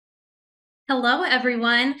Hello,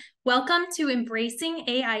 everyone. Welcome to Embracing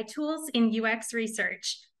AI Tools in UX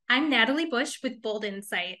Research. I'm Natalie Bush with Bold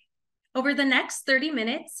Insight. Over the next 30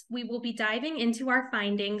 minutes, we will be diving into our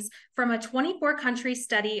findings from a 24-country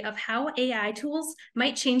study of how AI tools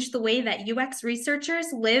might change the way that UX researchers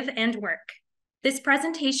live and work. This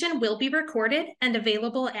presentation will be recorded and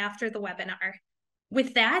available after the webinar.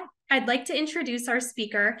 With that, I'd like to introduce our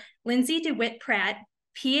speaker, Lindsey DeWitt Prat,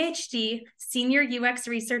 PhD, Senior UX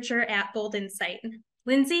Researcher at Bold Insight.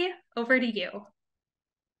 Lindsey, over to you.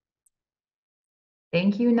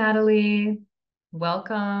 Thank you, Natalie.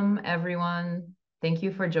 Welcome, everyone. Thank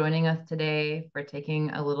you for joining us today, for taking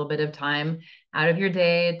a little bit of time out of your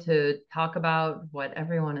day to talk about what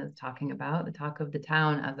everyone is talking about, the talk of the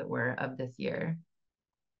town, as it were, of this year.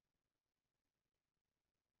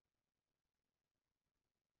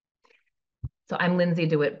 So I'm Lindsey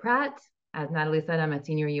DeWitt Prat. As Natalie said, I'm a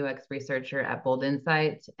senior UX researcher at Bold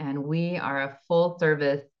Insight, and we are a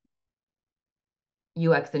full-service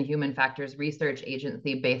UX and human factors research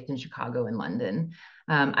agency based in Chicago and London.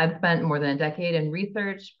 I've spent more than a decade in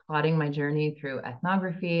research, plotting my journey through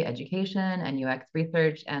ethnography, education, and UX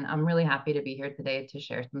research, and I'm really happy to be here today to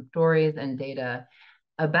share some stories and data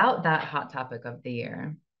about that hot topic of the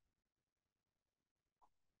year.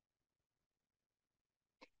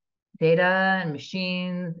 Data and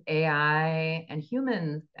machines, AI, and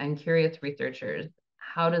humans and curious researchers.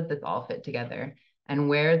 How does this all fit together? And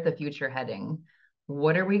where's the future heading?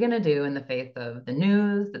 What are we going to do in the face of the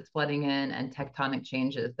news that's flooding in and tectonic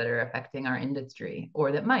changes that are affecting our industry,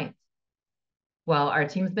 or that might? Well, our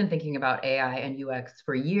team's been thinking about AI and UX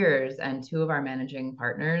for years, and two of our managing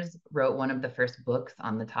partners wrote one of the first books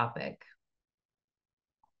on the topic.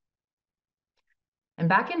 And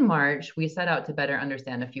back in March, we set out to better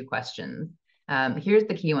understand a few questions. Here's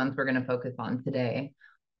the key ones we're going to focus on today.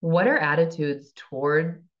 What are attitudes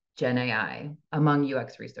toward GenAI among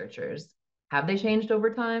UX researchers? Have they changed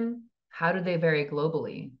over time? How do they vary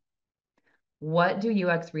globally? What do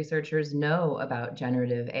UX researchers know about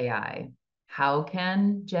generative AI? How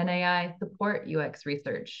can GenAI support UX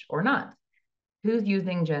research or not? Who's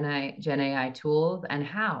using GenAI tools and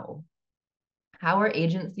how? How are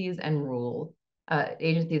agencies and rules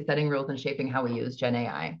agencies setting rules and shaping how we use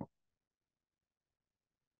GenAI?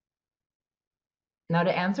 Now,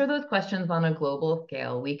 to answer those questions on a global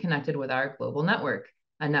scale, we connected with our global network,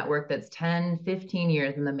 a network that's 10, 15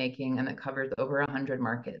 years in the making and that covers over 100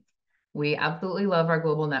 markets. We absolutely love our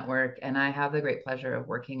global network, and I have the great pleasure of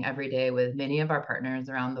working every day with many of our partners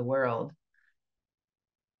around the world.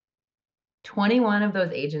 21 of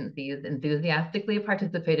those agencies enthusiastically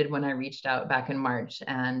participated when I reached out back in March,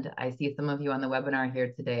 and I see some of you on the webinar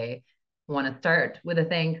here today want to start with a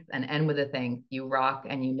thanks and end with a thanks. You rock,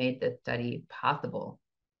 and you made this study possible.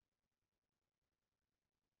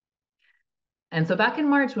 And so back in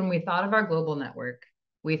March, when we thought of our global network,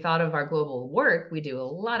 we thought of our global work. We do a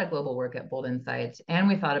lot of global work at Bold Insight, and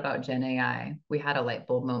we thought about GenAI. We had a light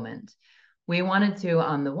bulb moment. We wanted to,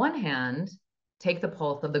 on the one hand, take the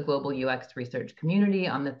pulse of the global UX research community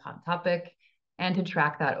on this hot topic and to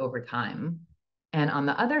track that over time. And on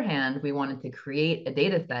the other hand, we wanted to create a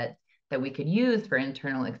data set that we could use for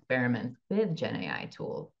internal experiments with GenAI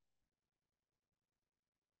tools.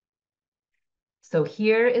 So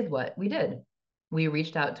here is what we did. We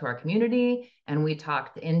reached out to our community and we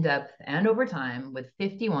talked in depth and over time with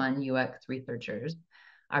 51 UX researchers.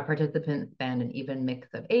 Our participants spanned an even mix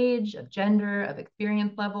of age, of gender, of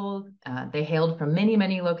experience levels. They hailed from many,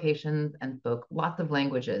 many locations and spoke lots of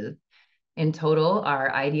languages. In total, our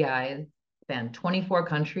IDIs spanned 24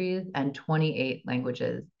 countries and 28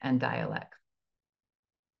 languages and dialects.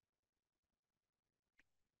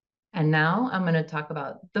 And now I'm going to talk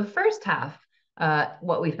about the first half,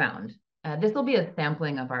 what we found. This will be a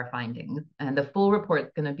sampling of our findings, and the full report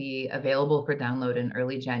is going to be available for download in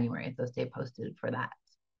early January, so stay posted for that.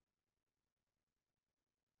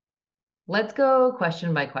 Let's go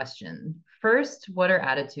question by question. First, what are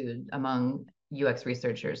attitudes among UX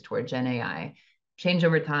researchers toward GenAI? Change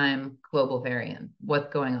over time, global variance.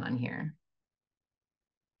 What's going on here?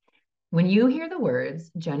 When you hear the words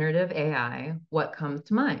generative AI, what comes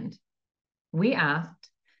to mind? We asked,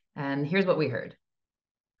 and here's what we heard.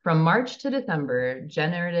 From March to December,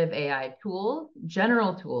 generative AI tools,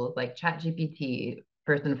 general tools like ChatGPT,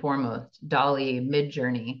 first and foremost, DALL-E,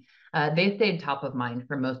 Midjourney, they stayed top of mind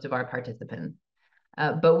for most of our participants.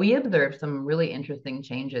 But we observed some really interesting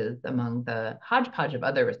changes among the hodgepodge of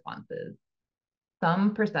other responses.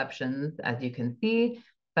 Some perceptions, as you can see,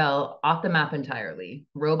 fell off the map entirely.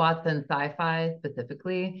 Robots and sci-fi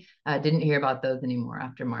specifically, didn't hear about those anymore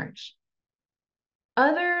after March.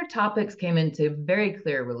 Other topics came into very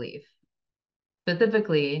clear relief.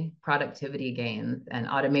 specifically productivity gains and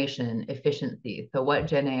automation efficiency. So what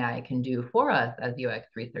Gen AI can do for us as UX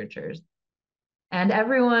researchers. And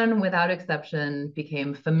everyone, without exception,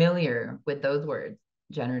 became familiar with those words,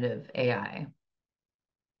 generative AI.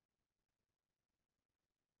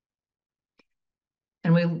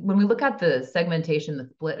 And when we look at the segmentation, the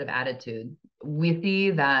split of attitudes, we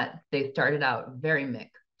see that they started out very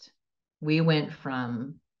mixed. We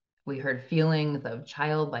heard feelings of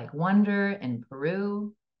childlike wonder in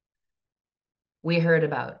Peru. We heard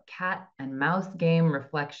about cat and mouse game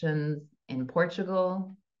reflections in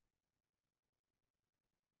Portugal,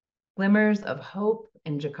 glimmers of hope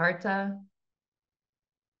in Jakarta,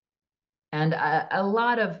 and a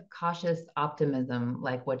lot of cautious optimism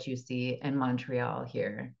like what you see in Montreal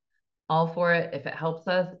here. All for it if it helps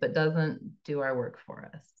us, but doesn't do our work for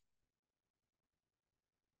us.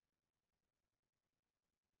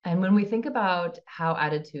 And when we think about how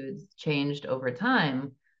attitudes changed over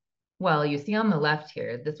time, well, you see on the left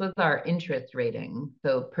here, this was our interest rating.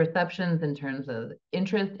 So perceptions in terms of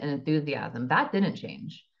interest and enthusiasm, that didn't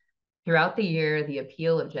change. Throughout the year, the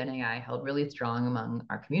appeal of Gen AI held really strong among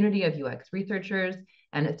our community of UX researchers,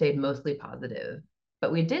 and it stayed mostly positive.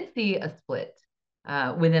 But we did see a split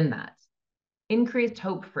within that. Increased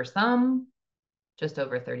hope for some, just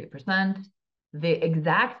over 30%, the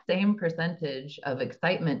exact same percentage of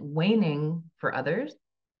excitement waning for others,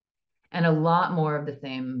 and a lot more of the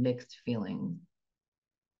same mixed feelings.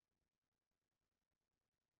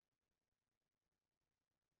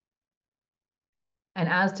 And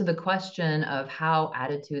as to the question of how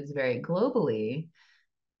attitudes vary globally,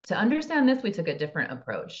 to understand this, we took a different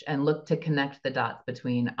approach and looked to connect the dots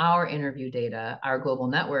between our interview data, our global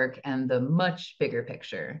network, and the much bigger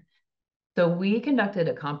picture. So we conducted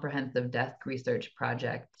a comprehensive desk research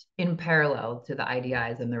project in parallel to the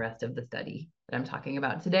IDIs and the rest of the study that I'm talking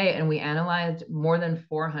about today. And we analyzed more than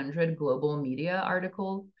 400 global media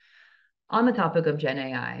articles on the topic of Gen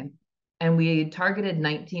AI. And we targeted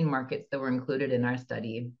 19 markets that were included in our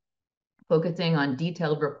study, focusing on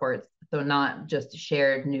detailed reports, so not just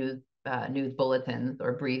shared news bulletins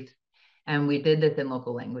or briefs. And we did this in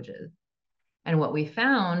local languages. And what we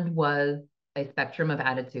found was a spectrum of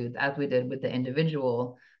attitudes, as we did with the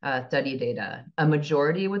individual study data. A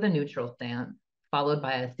majority with a neutral stance, followed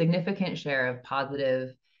by a significant share of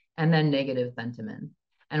positive and then negative sentiment.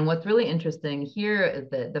 And what's really interesting here is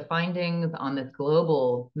that the findings on this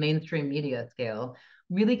global mainstream media scale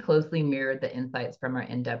really closely mirrored the insights from our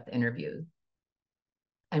in-depth interviews.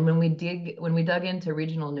 And when we dug into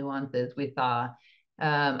regional nuances, we saw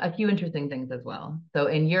a few interesting things as well. So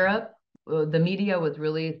in Europe, the media was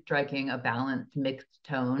really striking a balanced, mixed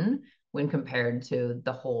tone when compared to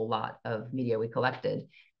the whole lot of media we collected.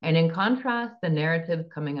 And in contrast, the narratives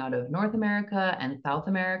coming out of North America and South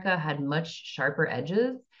America had much sharper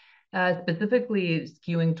edges, specifically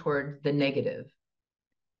skewing towards the negative.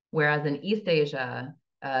 Whereas in East Asia,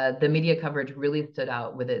 the media coverage really stood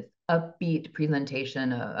out with its upbeat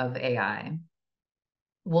presentation of AI.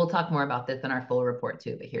 We'll talk more about this in our full report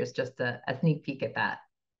too, but here's just a sneak peek at that.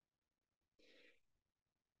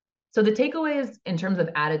 So the takeaways in terms of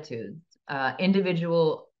attitudes,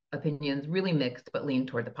 individual opinions really mixed, but lean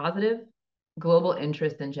toward the positive. Global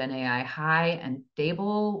interest in Gen AI high and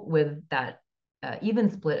stable with that even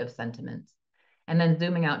split of sentiments. And then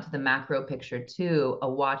zooming out to the macro picture too, a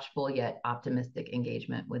watchful yet optimistic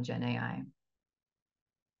engagement with Gen AI.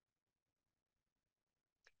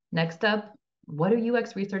 Next up, what do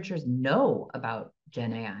UX researchers know about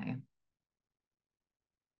Gen AI?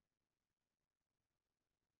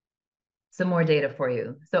 Some more data for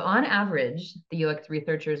you. So on average, the UX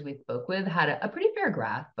researchers we spoke with had a pretty fair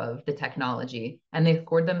grasp of the technology, and they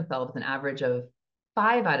scored themselves an average of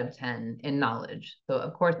 5 out of 10 in knowledge. So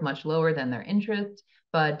of course, much lower than their interest,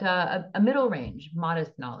 but a middle range,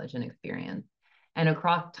 modest knowledge and experience. And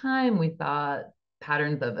across time, we saw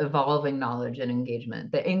patterns of evolving knowledge and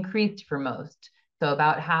engagement that increased for most. So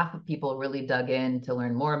about half of people really dug in to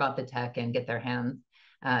learn more about the tech and get their hands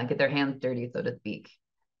dirty, so to speak.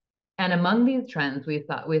 And among these trends, we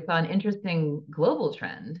saw an interesting global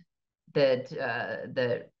trend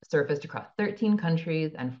that surfaced across 13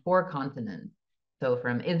 countries and 4 continents. So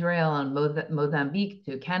from Israel and Mozambique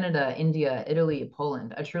to Canada, India, Italy,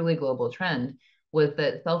 Poland, a truly global trend was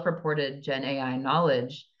that self-reported Gen AI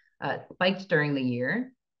knowledge spiked during the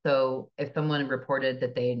year. So if someone reported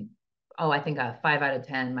that I think a 5 out of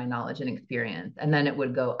 10, my knowledge and experience, and then it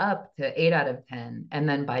would go up to 8 out of 10. And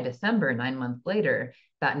then by December, 9 months later,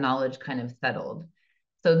 that knowledge kind of settled.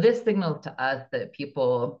 So this signals to us that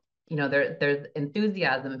people there's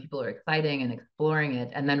enthusiasm and people are exciting and exploring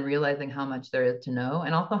it, and then realizing how much there is to know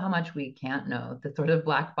and also how much we can't know, the sort of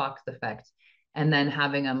black box effect, and then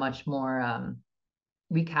having a much more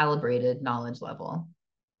recalibrated knowledge level.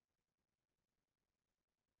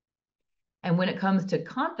 And when it comes to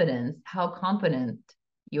confidence, how confident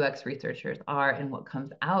UX researchers are in what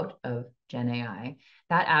comes out of Gen AI,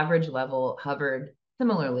 that average level hovered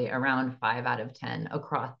similarly around 5 out of 10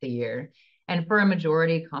 across the year. And for a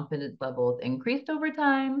majority, confidence levels increased over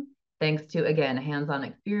time, thanks to, again, hands-on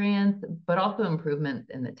experience, but also improvements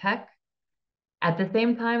in the tech. At the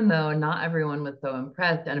same time, though, not everyone was so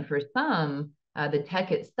impressed. And for some, the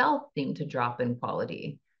tech itself seemed to drop in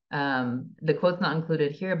quality. The quote's not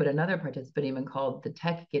included here, but another participant even called the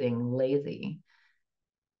tech getting lazy.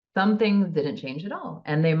 Some things didn't change at all,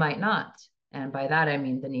 and they might not. And by that, I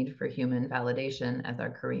mean the need for human validation, as our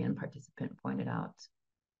Korean participant pointed out.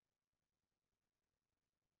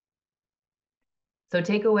 So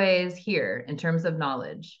takeaways here in terms of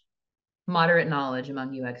knowledge: moderate knowledge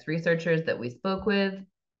among UX researchers that we spoke with,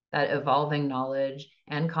 that evolving knowledge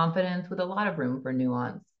and confidence with a lot of room for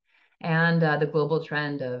nuance, and the global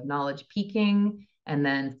trend of knowledge peaking and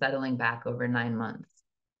then settling back over 9 months.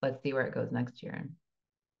 Let's see where it goes next year.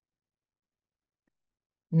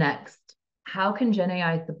 Next, how can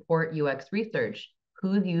GenAI support UX research?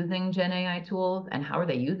 Who's using GenAI tools and how are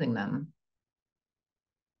they using them?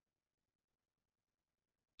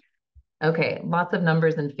 Okay, lots of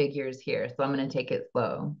numbers and figures here, so I'm going to take it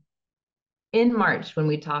slow. In March, when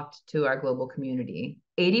we talked to our global community,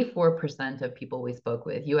 84% of people we spoke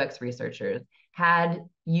with, UX researchers, had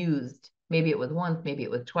used, maybe it was once, maybe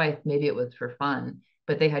it was twice, maybe it was for fun,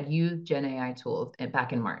 but they had used GenAI tools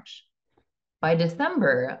back in March. By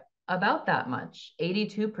December, about that much,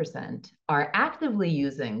 82%, are actively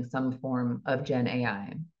using some form of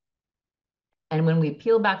GenAI. And when we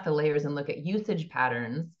peel back the layers and look at usage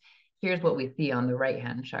patterns, here's what we see on the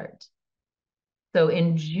right-hand chart. So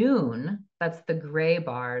in June, that's the gray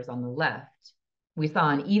bars on the left, we saw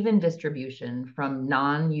an even distribution from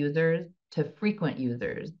non-users to frequent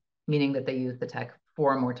users, meaning that they use the tech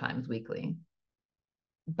 4 more times weekly.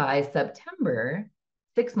 By September,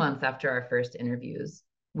 6 months after our first interviews,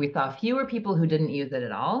 we saw fewer people who didn't use it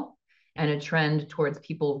at all and a trend towards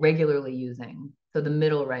people regularly using. So the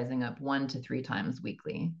middle rising up 1 to 3 times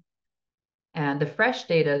weekly. And the fresh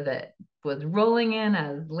data that was rolling in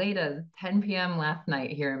as late as 10 p.m. last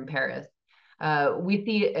night here in Paris, we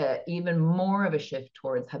see even more of a shift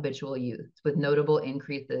towards habitual use with notable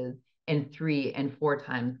increases in 3 and 4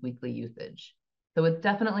 times weekly usage. So it's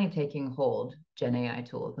definitely taking hold, GenAI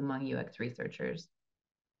tools among UX researchers.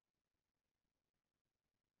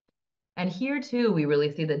 And here too, we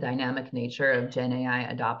really see the dynamic nature of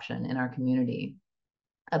GenAI adoption in our community.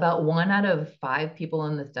 About 1 out of 5 people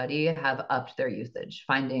in the study have upped their usage,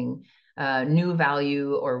 finding new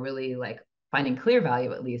value or really finding clear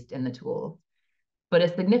value, at least, in the tools. But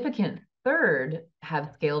a significant third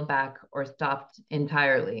have scaled back or stopped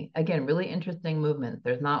entirely. Again, really interesting movements.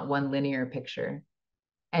 There's not one linear picture.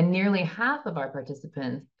 And nearly half of our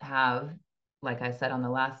participants have, like I said on the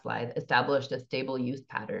last slide, established a stable use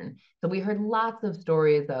pattern. So we heard lots of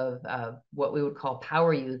stories of what we would call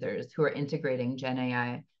power users who are integrating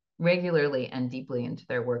GenAI regularly and deeply into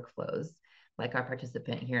their workflows, like our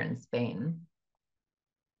participant here in Spain.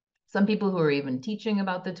 Some people who are even teaching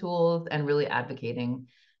about the tools and really advocating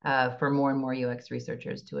for more and more UX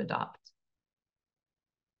researchers to adopt.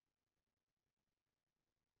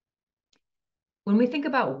 When we think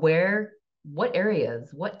about what areas,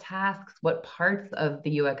 what tasks, what parts of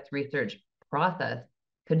the UX research process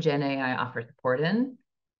could GenAI offer support in,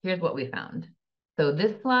 here's what we found. So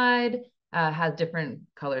this slide has different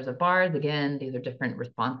colors of bars. Again, these are different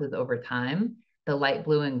responses over time. The light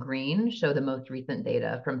blue and green show the most recent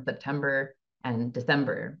data from September and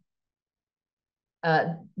December.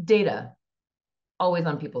 Data, always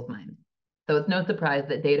on people's minds. So it's no surprise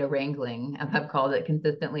that data wrangling, as I've called it,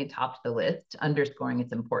 consistently topped the list, underscoring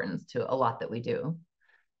its importance to a lot that we do.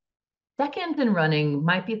 Second in running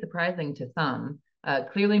might be surprising to some,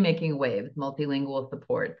 clearly making waves, multilingual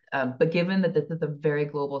support. But given that this is a very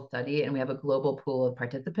global study and we have a global pool of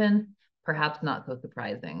participants, perhaps not so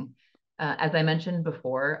surprising. As I mentioned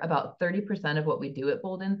before, about 30% of what we do at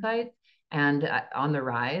Bold Insights and on the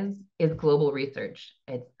rise is global research.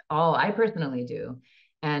 It's all I personally do.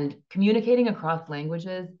 And communicating across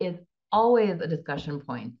languages is always a discussion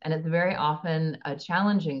point, and it's very often a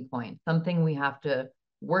challenging point, something we have to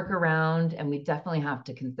work around and we definitely have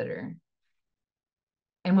to consider.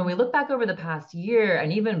 And when we look back over the past year,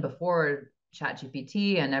 and even before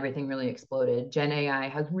ChatGPT and everything really exploded, GenAI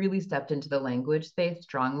has really stepped into the language space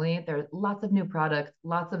strongly. There's lots of new products,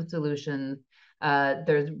 lots of solutions.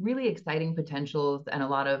 There's really exciting potentials and a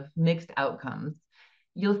lot of mixed outcomes.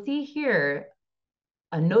 You'll see here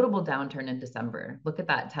a notable downturn in December. Look at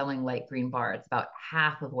that telling light green bar. It's about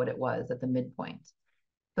half of what it was at the midpoint.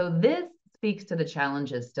 So this speaks to the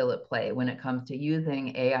challenges still at play when it comes to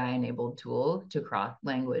using AI-enabled tools to cross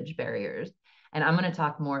language barriers. And I'm going to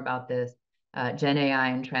talk more about this Gen AI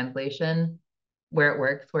and translation, where it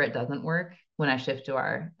works, where it doesn't work, when I shift to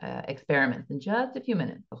our experiments in just a few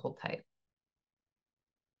minutes. So hold tight.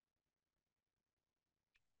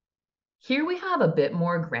 Here we have a bit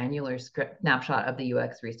more granular snapshot of the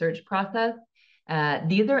UX research process.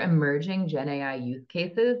 These are emerging Gen AI use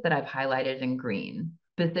cases that I've highlighted in green,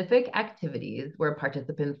 specific activities where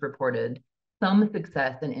participants reported some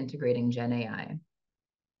success in integrating Gen AI.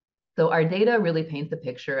 So our data really paints a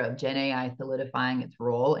picture of Gen AI solidifying its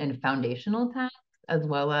role in foundational tasks, as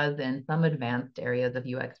well as in some advanced areas of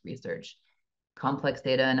UX research, complex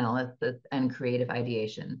data analysis, and creative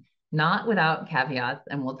ideation. Not without caveats,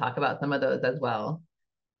 and we'll talk about some of those as well.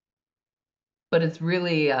 But it's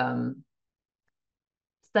really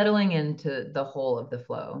settling into the whole of the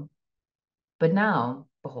flow. But now,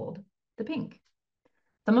 behold, the pink.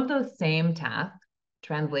 Some of those same tasks,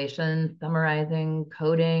 translation, summarizing,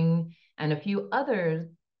 coding, and a few others,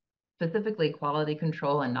 specifically quality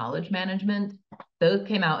control and knowledge management, those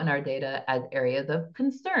came out in our data as areas of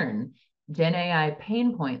concern, Gen AI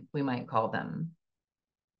pain points, we might call them.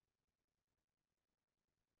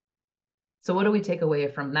 So what do we take away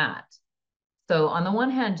from that? So on the one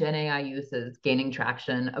hand, Gen AI use is gaining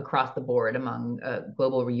traction across the board among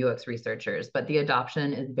global UX researchers, but the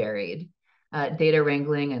adoption is varied. Data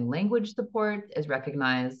wrangling and language support is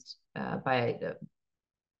recognized by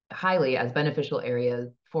highly as beneficial areas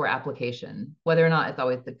for application. Whether or not it's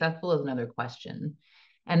always successful is another question.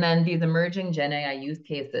 And then these emerging Gen AI use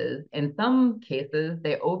cases, in some cases,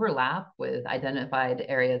 they overlap with identified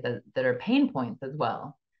areas that are pain points as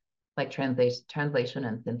well, like translation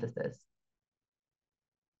and synthesis.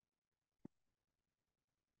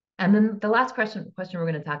 And then the last question we're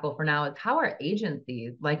going to tackle for now is how are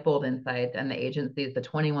agencies like Bold Insights and the agencies, the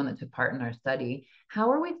 21 that took part in our study,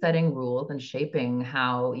 how are we setting rules and shaping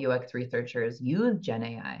how UX researchers use Gen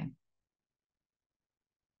AI?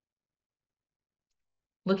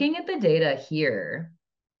 Looking at the data here,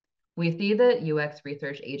 we see that UX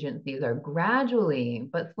research agencies are gradually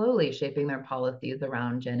but slowly shaping their policies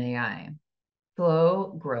around Gen AI.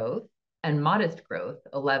 Slow growth and modest growth,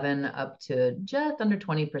 11 up to just under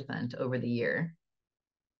 20% over the year.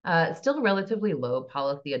 Still relatively low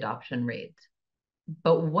policy adoption rate.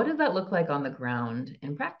 But what does that look like on the ground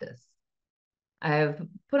in practice? I've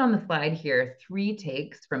put on the slide here 3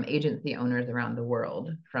 takes from agency owners around the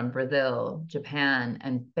world, from Brazil, Japan,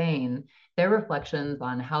 and Spain, their reflections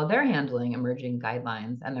on how they're handling emerging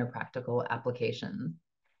guidelines and their practical applications.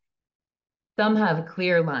 Some have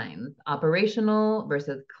clear lines, operational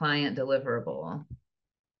versus client deliverable.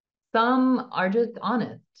 Some are just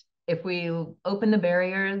honest. If we open the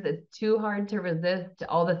barriers, it's too hard to resist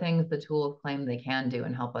all the things the tools claim they can do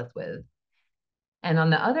and help us with. And on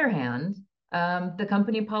the other hand, the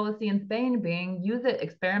company policy in Spain being use it,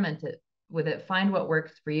 experiment it with it, find what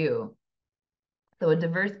works for you. So a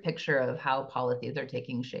diverse picture of how policies are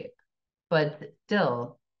taking shape. But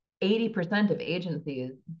still, 80% of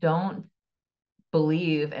agencies don't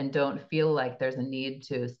believe and don't feel like there's a need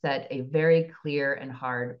to set a very clear and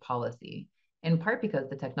hard policy, in part because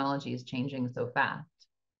the technology is changing so fast.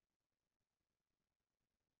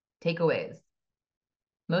 Takeaways.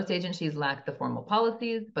 Most agencies lack the formal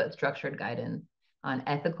policies, but structured guidance on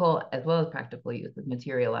ethical as well as practical use is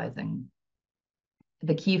materializing.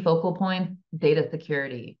 The key focal points, data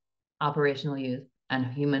security, operational use, and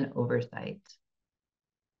human oversight.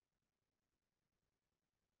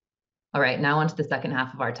 All right, now on to the second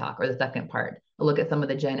half of our talk, or the second part. A look at some of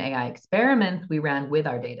the Gen AI experiments we ran with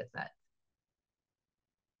our data set.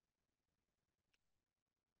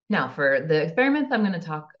 Now, for the experiments I'm going to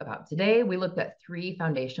talk about today, we looked at 3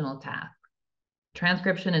 foundational tasks: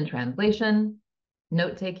 transcription and translation,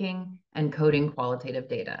 note-taking, and coding qualitative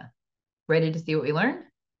data. Ready to see what we learned?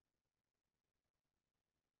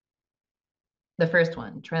 The first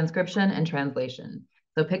one, transcription and translation.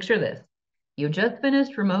 So picture this. You just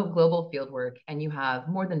finished remote global fieldwork and you have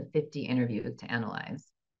more than 50 interviews to analyze,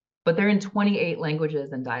 but they're in 28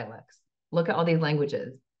 languages and dialects. Look at all these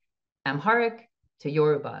languages: Amharic to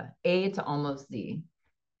Yoruba, A to almost Z.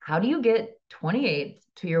 How do you get 28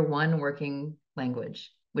 to your one working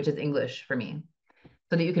language, which is English for me,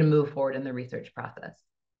 so that you can move forward in the research process?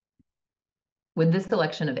 With this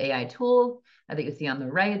selection of AI tools that you see on the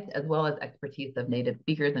right, as well as expertise of native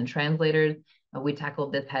speakers and translators, we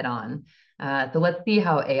tackled this head on. So let's see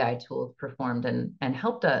how AI tools performed and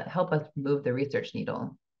help us move the research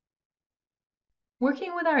needle.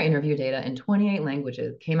 Working with our interview data in 28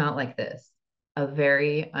 languages came out like this: a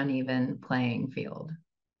very uneven playing field.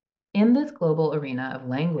 In this global arena of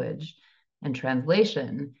language and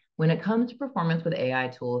translation, when it comes to performance with AI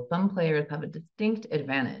tools, some players have a distinct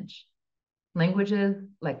advantage. Languages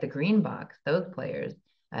like the green box, those players,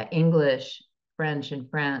 English, French, and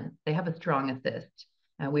France, they have a strong assist.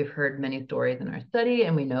 We've heard many stories in our study,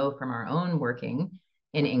 and we know from our own working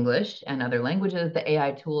in English and other languages that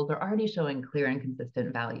AI tools are already showing clear and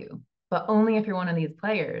consistent value, but only if you're one of these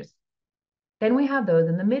players. Then we have those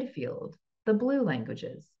in the midfield, the blue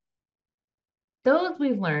languages. Those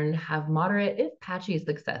we've learned have moderate, if patchy,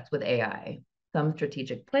 success with AI. Some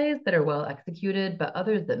strategic plays that are well executed, but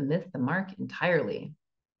others that miss the mark entirely.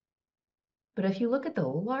 But if you look at the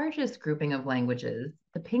largest grouping of languages,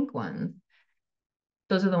 the pink ones,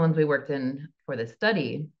 those are the ones we worked in for this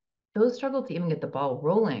study, those struggle to even get the ball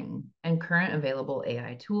rolling, and current available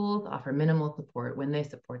AI tools offer minimal support when they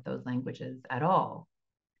support those languages at all.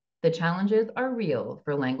 The challenges are real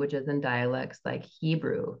for languages and dialects like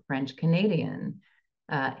Hebrew, French Canadian,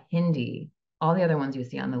 Hindi, all the other ones you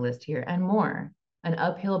see on the list here, and more. An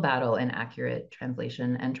uphill battle in accurate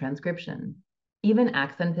translation and transcription. Even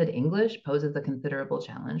accented English poses a considerable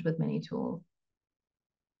challenge with many tools.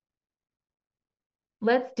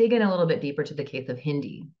 Let's dig in a little bit deeper to the case of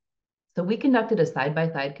Hindi. So we conducted a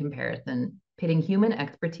side-by-side comparison, pitting human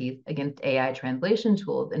expertise against AI translation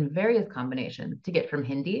tools in various combinations to get from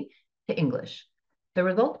Hindi to English. The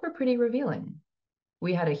results were pretty revealing.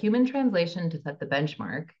 We had a human translation to set the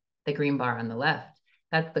benchmark, the green bar on the left.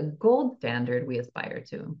 That's the gold standard we aspire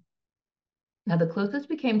to. Now, the closest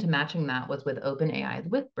we came to matching that was with OpenAI's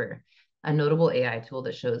Whisper, a notable AI tool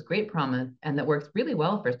that shows great promise and that works really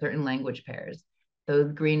well for certain language pairs,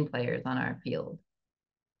 those green players on our field.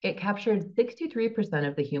 It captured 63%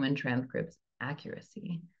 of the human transcript's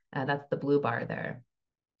accuracy. That's the blue bar there.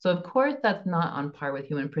 So of course, that's not on par with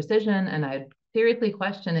human precision, and I'd seriously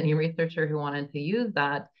question any researcher who wanted to use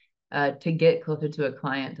that to get closer to a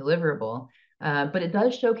client deliverable. But it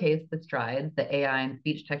does showcase the strides that AI and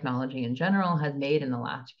speech technology in general has made in the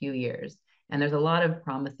last few years. And there's a lot of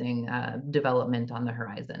promising development on the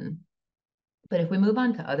horizon. But if we move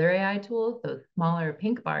on to other AI tools, those smaller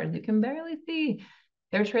pink bars, you can barely see.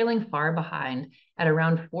 They're trailing far behind at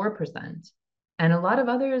around 4%. And a lot of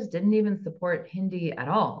others didn't even support Hindi at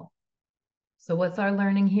all. So what's our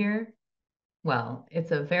learning here? Well,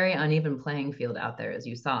 it's a very uneven playing field out there, as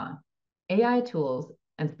you saw. AI tools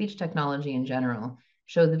and speech technology in general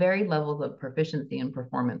shows varied levels of proficiency and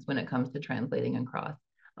performance when it comes to translating across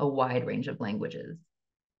a wide range of languages.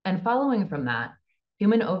 And following from that,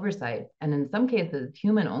 human oversight, and in some cases,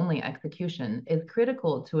 human-only execution, is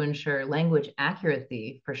critical to ensure language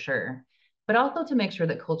accuracy for sure, but also to make sure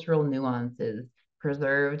that cultural nuance is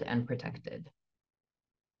preserved and protected.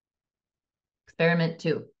 Experiment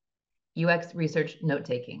 2, UX research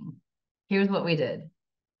note-taking. Here's what we did.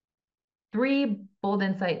 3 Bold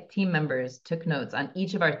Insight team members took notes on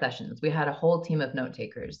each of our sessions. We had a whole team of note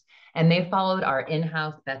takers, and they followed our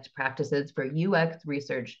in-house best practices for UX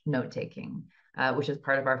research note-taking, which is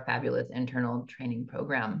part of our fabulous internal training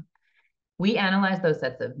program. We analyzed those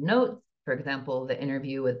sets of notes, for example, the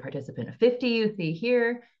interview with participant 50 you see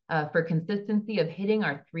here, for consistency of hitting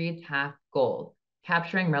our 3 task goals: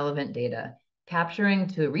 capturing relevant data, capturing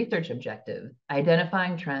to research objectives,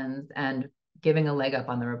 identifying trends, and giving a leg up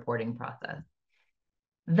on the reporting process.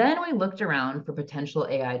 Then we looked around for potential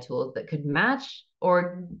AI tools that could match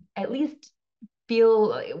or at least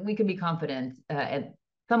feel we could be confident at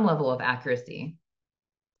some level of accuracy.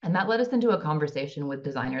 And that led us into a conversation with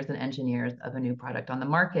designers and engineers of a new product on the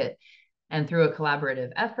market. And through a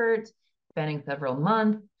collaborative effort spanning several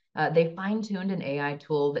months, they fine-tuned an AI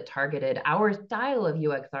tool that targeted our style of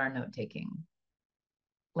UXR note-taking.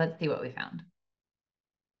 Let's see what we found.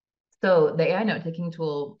 So the AI note-taking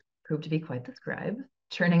tool proved to be quite the scribe,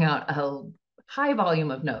 churning out a high volume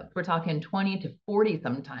of notes. We're talking 20 to 40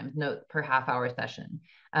 sometimes notes per half-hour session.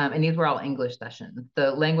 And these were all English sessions.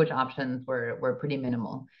 The language options were pretty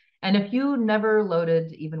minimal. And if you never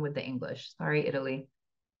loaded even with the English, sorry, Italy,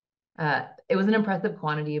 it was an impressive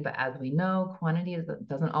quantity, but as we know, quantity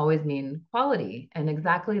doesn't always mean quality. And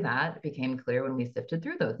exactly that became clear when we sifted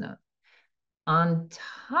through those notes. On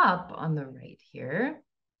top, on the right here,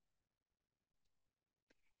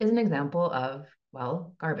 is an example of,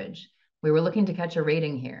 well, garbage. We were looking to catch a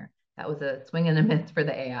rating here. That was a swing and a miss for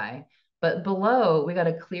the AI. But below, we got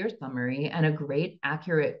a clear summary and a great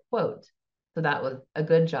accurate quote. So that was a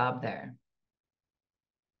good job there.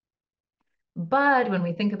 But when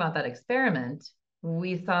we think about that experiment,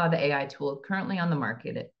 we saw the AI tools currently on the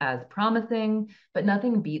market as promising, but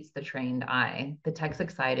nothing beats the trained eye. The tech's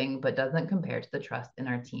exciting, but doesn't compare to the trust in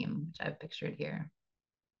our team, which I've pictured here.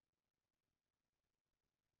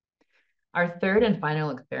 Our third and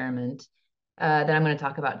final experiment that I'm going to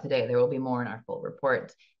talk about today, there will be more in our full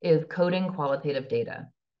report, is coding qualitative data.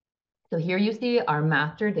 So here you see our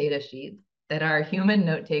master data sheets that our human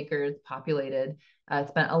note takers populated,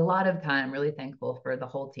 spent a lot of time, really thankful for the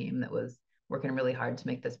whole team that was working really hard to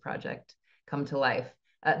make this project come to life.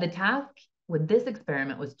 The task with this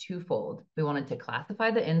experiment was twofold. We wanted to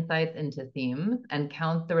classify the insights into themes and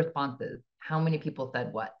count the responses, how many people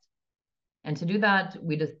said what. And to do that,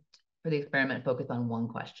 we just, for the experiment, focus on one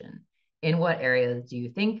question. In what areas do you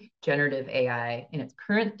think generative AI in its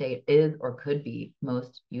current state is or could be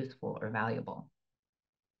most useful or valuable?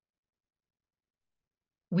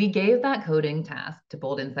 We gave that coding task to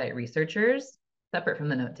Bold Insight researchers, separate from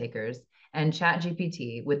the note takers, and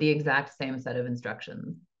ChatGPT with the exact same set of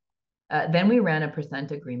instructions. Then we ran a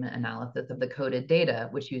percent agreement analysis of the coded data,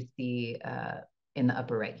 which you see in the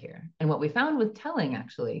upper right here. And what we found was telling,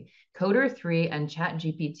 actually. Coder 3 and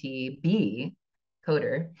ChatGPT B,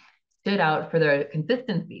 Coder, stood out for their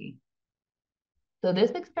consistency. So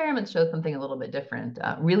this experiment shows something a little bit different,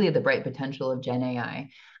 really the bright potential of GenAI.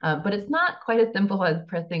 But it's not quite as simple as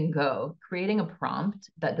pressing go. Creating a prompt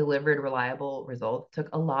that delivered reliable results took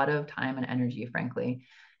a lot of time and energy, frankly.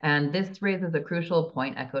 And this raises a crucial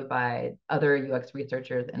point echoed by other UX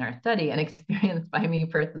researchers in our study and experienced by me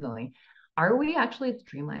personally. Are we actually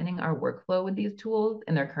streamlining our workflow with these tools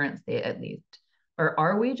in their current state, at least? Or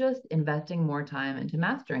are we just investing more time into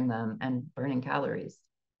mastering them and burning calories?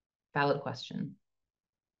 Valid question.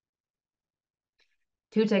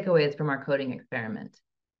 Two takeaways from our coding experiment.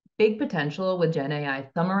 Big potential with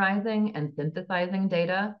GenAI summarizing and synthesizing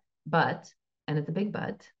data, but, and it's a big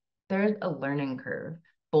but, there's a learning curve,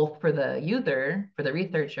 both for the user, for the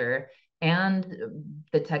researcher, and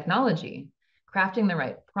the technology. Crafting the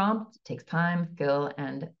right prompt takes time, skill,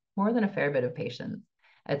 and more than a fair bit of patience.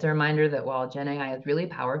 It's a reminder that while GenAI is really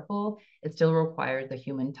powerful, it still requires a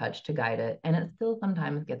human touch to guide it, and it still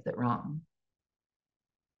sometimes gets it wrong.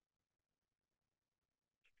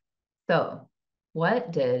 So,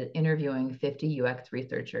 what did interviewing 50 UX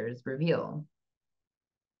researchers reveal?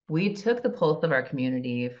 We took the pulse of our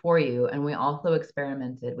community for you, and we also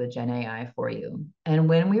experimented with GenAI for you. And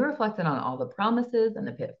when we reflected on all the promises and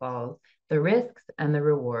the pitfalls, the risks and the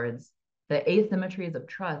rewards, the asymmetries of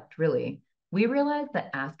trust, really, we realized that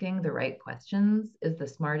asking the right questions is the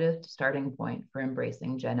smartest starting point for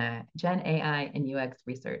embracing GenAI in UX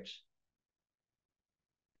research.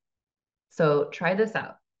 So try this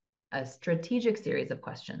out, a strategic series of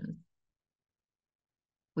questions.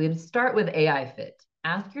 We'd start with AI fit.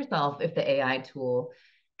 Ask yourself if the AI tool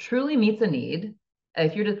truly meets a need,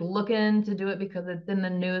 if you're just looking to do it because it's in the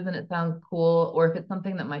news and it sounds cool, or if it's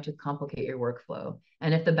something that might just complicate your workflow.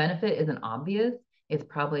 And if the benefit isn't obvious, it's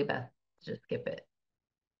probably best to just skip it.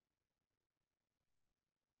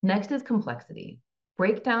 Next is complexity.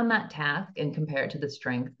 Break down that task and compare it to the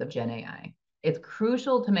strengths of GenAI. It's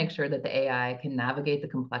crucial to make sure that the AI can navigate the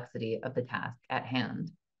complexity of the task at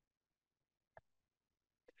hand.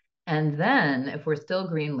 And then, if we're still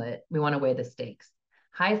greenlit, we want to weigh the stakes.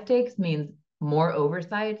 High stakes means more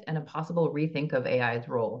oversight and a possible rethink of AI's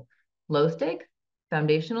role. Low stakes,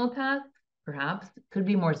 foundational tasks, perhaps, could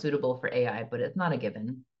be more suitable for AI, but it's not a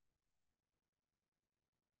given.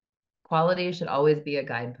 Quality should always be a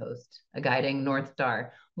guidepost, a guiding North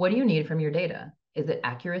Star. What do you need from your data? Is it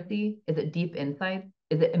accuracy? Is it deep insight?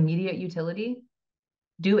 Is it immediate utility?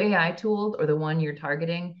 Do AI tools or the one you're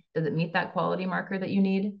targeting, does it meet that quality marker that you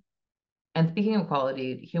need? And speaking of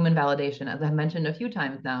quality, human validation, as I've mentioned a few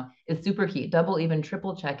times now, is super key. Double, even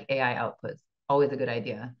triple check AI outputs. Always a good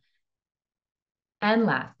idea. And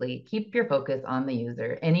lastly, keep your focus on the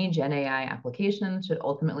user. Any GenAI applications should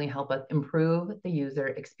ultimately help us improve the user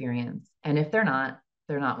experience. And if they're not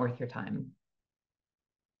worth your time.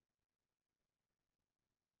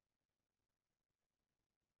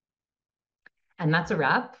 And that's a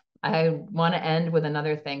wrap. I want to end with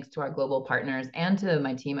another thanks to our global partners and to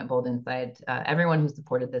my team at Bold Insight, everyone who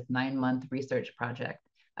supported this 9-month research project.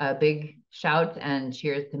 A big shout and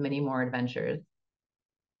cheers to many more adventures.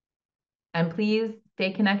 And please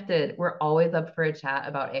stay connected. We're always up for a chat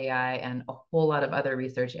about AI and a whole lot of other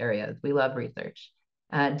research areas. We love research.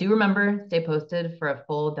 Do remember, stay posted for a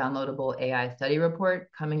full downloadable AI study report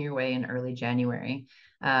coming your way in early January.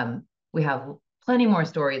 We have plenty more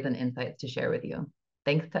stories and insights to share with you.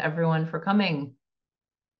 Thanks to everyone for coming.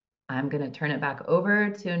 I'm going to turn it back over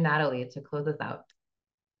to Natalie to close us out.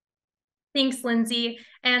 Thanks, Lindsey.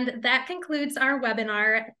 And that concludes our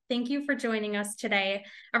webinar. Thank you for joining us today.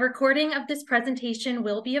 A recording of this presentation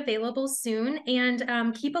will be available soon,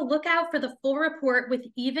 and keep a lookout for the full report with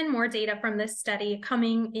even more data from this study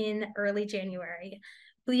coming in early January.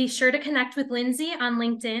 Be sure to connect with Lindsey on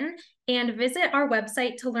LinkedIn and visit our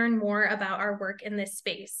website to learn more about our work in this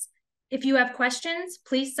space. If you have questions,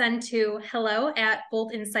 please send to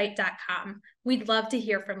hello@boltinsight.com. We'd love to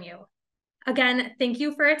hear from you. Again, thank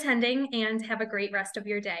you for attending and have a great rest of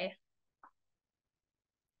your day.